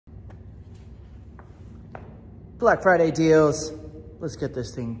Black Friday deals. Let's get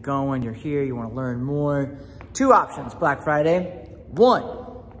this thing going. You're here, you wanna learn more. 2 options, Black Friday. 1,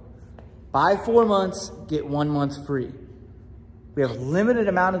 buy 4 months, get 1 month free. We have a limited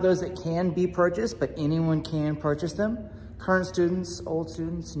amount of those that can be purchased, but anyone can purchase them. Current students, old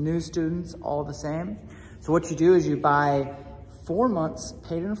students, new students, all the same. So what you do is you buy 4 months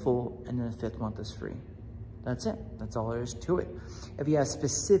paid in full, and then the 5th month is free. That's it. That's all there is to it. If you have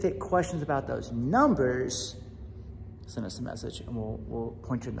specific questions about those numbers, send us a message and we'll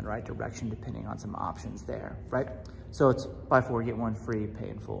point you in the right direction depending on some options there, right? So it's buy 4, get 1 free, pay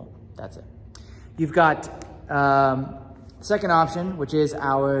in full. That's it. You've got second option, which is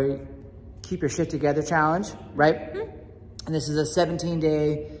our Keep Your Shit Together challenge, right? And this is a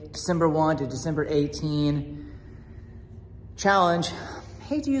 17-day, December 1 to December 18 challenge. I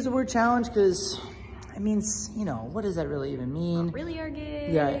hate to use the word challenge because it means, you know, what does that really even mean? Not really our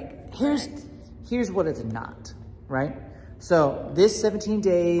gig. Yeah, here's what it's not, right? So this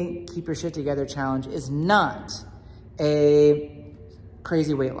 17-day Keep Your Shit Together challenge is not a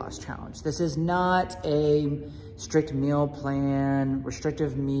crazy weight loss challenge. This is not a strict meal plan,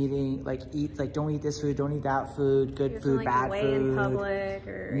 restrictive eating, like don't eat this food, don't eat that food, good food, bad food. In public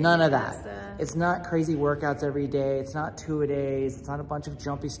or none of that. It's not crazy workouts every day. It's not 2-a-days. It's not a bunch of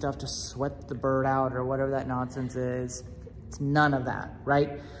jumpy stuff to sweat the bird out or whatever that nonsense is. It's none of that,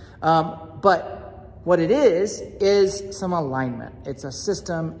 right? But what it is some alignment. It's a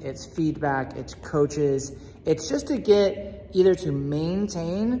system, it's feedback, it's coaches. It's just to get either to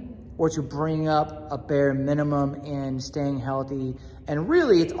maintain or to bring up a bare minimum in staying healthy. And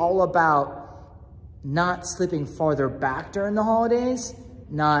really, it's all about not slipping farther back during the holidays,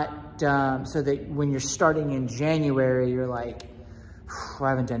 not so that when you're starting in January, you're like, I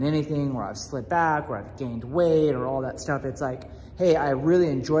haven't done anything, or I've slipped back, or I've gained weight, or all that stuff. It's like, hey, I really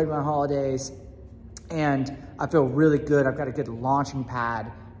enjoyed my holidays, and I feel really good. I've got a good launching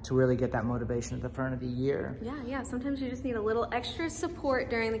pad to really get that motivation at the front of the year. Yeah. Sometimes you just need a little extra support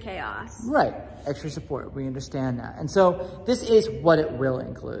during the chaos. Right, extra support, we understand that. And so this is what it will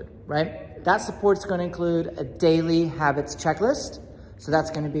include, right? That support's gonna include a daily habits checklist. So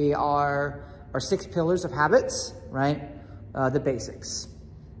that's gonna be our 6 pillars of habits, right? The basics,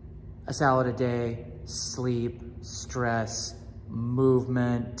 a salad a day, sleep, stress,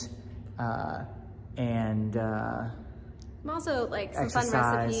 movement, and also like some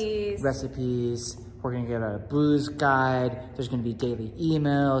exercise, fun recipes. We're gonna get a blues guide. There's gonna be daily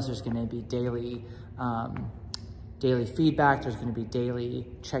emails. There's gonna be daily feedback. There's gonna be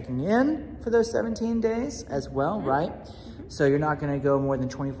daily checking in for those 17 days as well, right? So you're not gonna go more than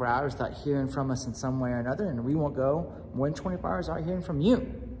 24 hours without hearing from us in some way or another, and we won't go more than 24 hours without hearing from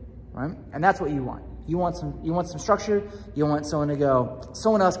you, right? And that's what you want. You want some structure. You want someone to go,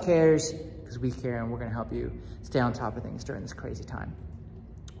 someone else cares, because we care, and we're gonna help you stay on top of things during this crazy time,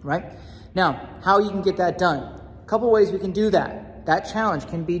 right? Now, how you can get that done? A couple ways we can do that. That challenge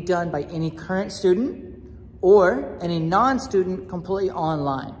can be done by any current student or any non-student completely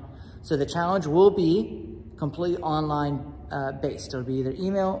online. So the challenge will be completely online based. It'll be either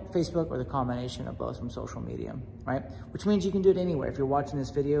email, Facebook, or the combination of both from social media, right? Which means you can do it anywhere. If you're watching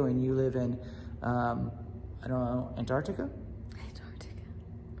this video and you live in, I don't know, Antarctica?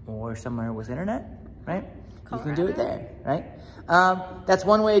 Or somewhere with internet, right? Colorado. You can do it there, right? That's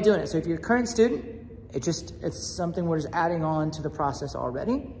one way of doing it. So if you're a current student, it's something we're just adding on to the process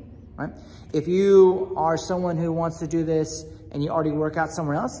already, right? If you are someone who wants to do this and you already work out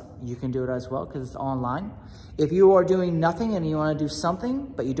somewhere else, you can do it as well because it's online. If you are doing nothing and you want to do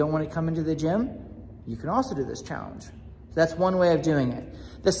something, but you don't want to come into the gym, you can also do this challenge. So that's one way of doing it.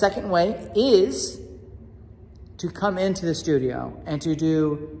 The second way is to come into the studio and to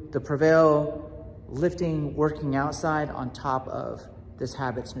do the Prevail lifting, working outside on top of this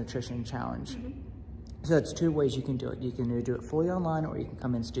habits nutrition challenge. So that's 2 ways you can do it. You can either do it fully online, or you can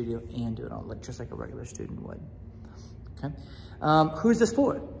come in studio and do it just like a regular student would. Okay. Who's this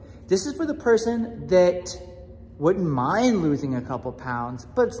for? This is for the person that wouldn't mind losing a couple pounds,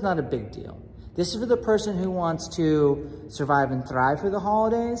 but it's not a big deal. This is for the person who wants to survive and thrive for the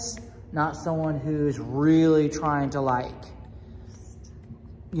holidays, not someone who's really trying to, like,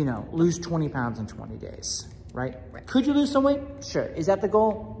 you know, lose 20 pounds in 20 days, right? Could you lose some weight? Sure. Is that the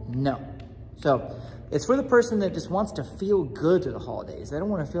goal? No. So it's for the person that just wants to feel good to the holidays. They don't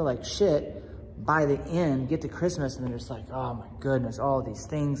want to feel like shit by the end, get to Christmas, and they're just like, oh my goodness, all these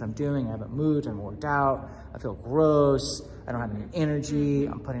things I'm doing, I haven't moved, I haven't worked out, I feel gross, I don't have any energy,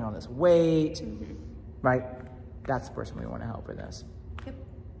 I'm putting on this weight, right? That's the person we want to help with this. Yep.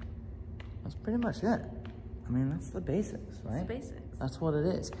 That's pretty much it. I mean, that's the basics, right? That's the basics. That's what it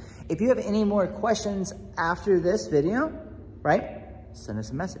is. If you have any more questions after this video, right, send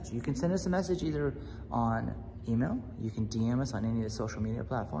us a message. You can send us a message either on email. You can DM us on any of the social media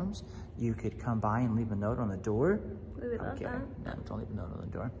platforms. You could come by and leave a note on the door. We would love that. No, don't leave a note on the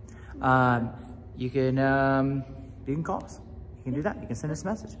door. You can call us. You can do that. You can send us a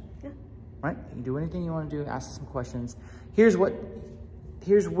message. Yeah. Right? You can do anything you want to do. Ask us some questions. Here's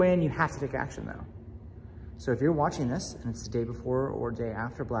when you have to take action though. So if you're watching this and it's the day before or day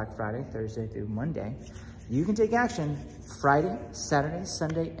after Black Friday, Thursday through Monday, you can take action Friday, Saturday,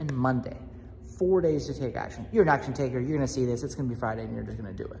 Sunday, and Monday. 4 days to take action. You're an action taker. You're going to see this. It's going to be Friday and you're just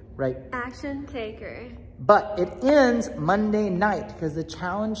going to do it, right? Action taker. But it ends Monday night because the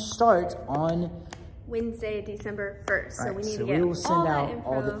challenge starts on Wednesday, December 1st. Right. So we need So to get we will send all that out info.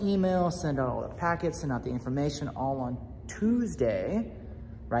 all the emails, send out all the packets, send out the information all on Tuesday,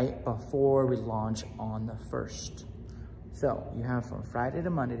 right before we launch on the 1st. So you have from Friday to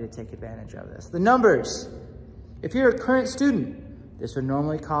Monday to take advantage of this. The numbers. If you're a current student, this would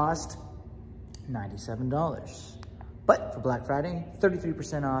normally cost $97. But for Black Friday,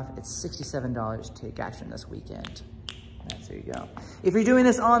 33% off. It's $67 to take action this weekend. There you go. If you're doing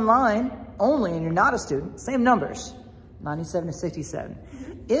this online only and you're not a student, same numbers, 97 to 67.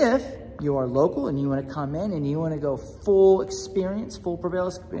 If you are local and you want to come in and you want to go full experience, full Prevail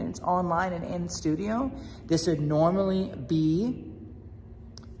experience online and in studio, this would normally be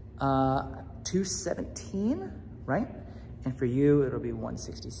 $217, right? And for you, it'll be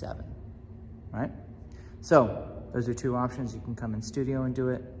 $167, right? So those are two options. You can come in studio and do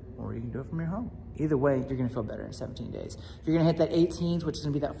it, or you can do it from your home. Either way, you're gonna feel better in 17 days. You're gonna hit that 18th, which is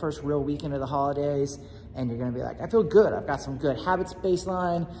gonna be that first real weekend of the holidays, and you're gonna be like, I feel good. I've got some good habits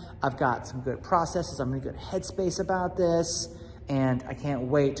baseline. I've got some good processes. I'm in a good headspace about this, and I can't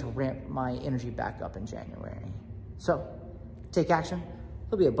wait to ramp my energy back up in January. So take action.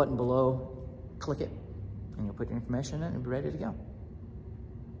 There'll be a button below. Click it, and you'll put your information in and be ready to go.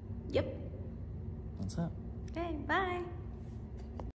 Yep. That's it. Okay, bye.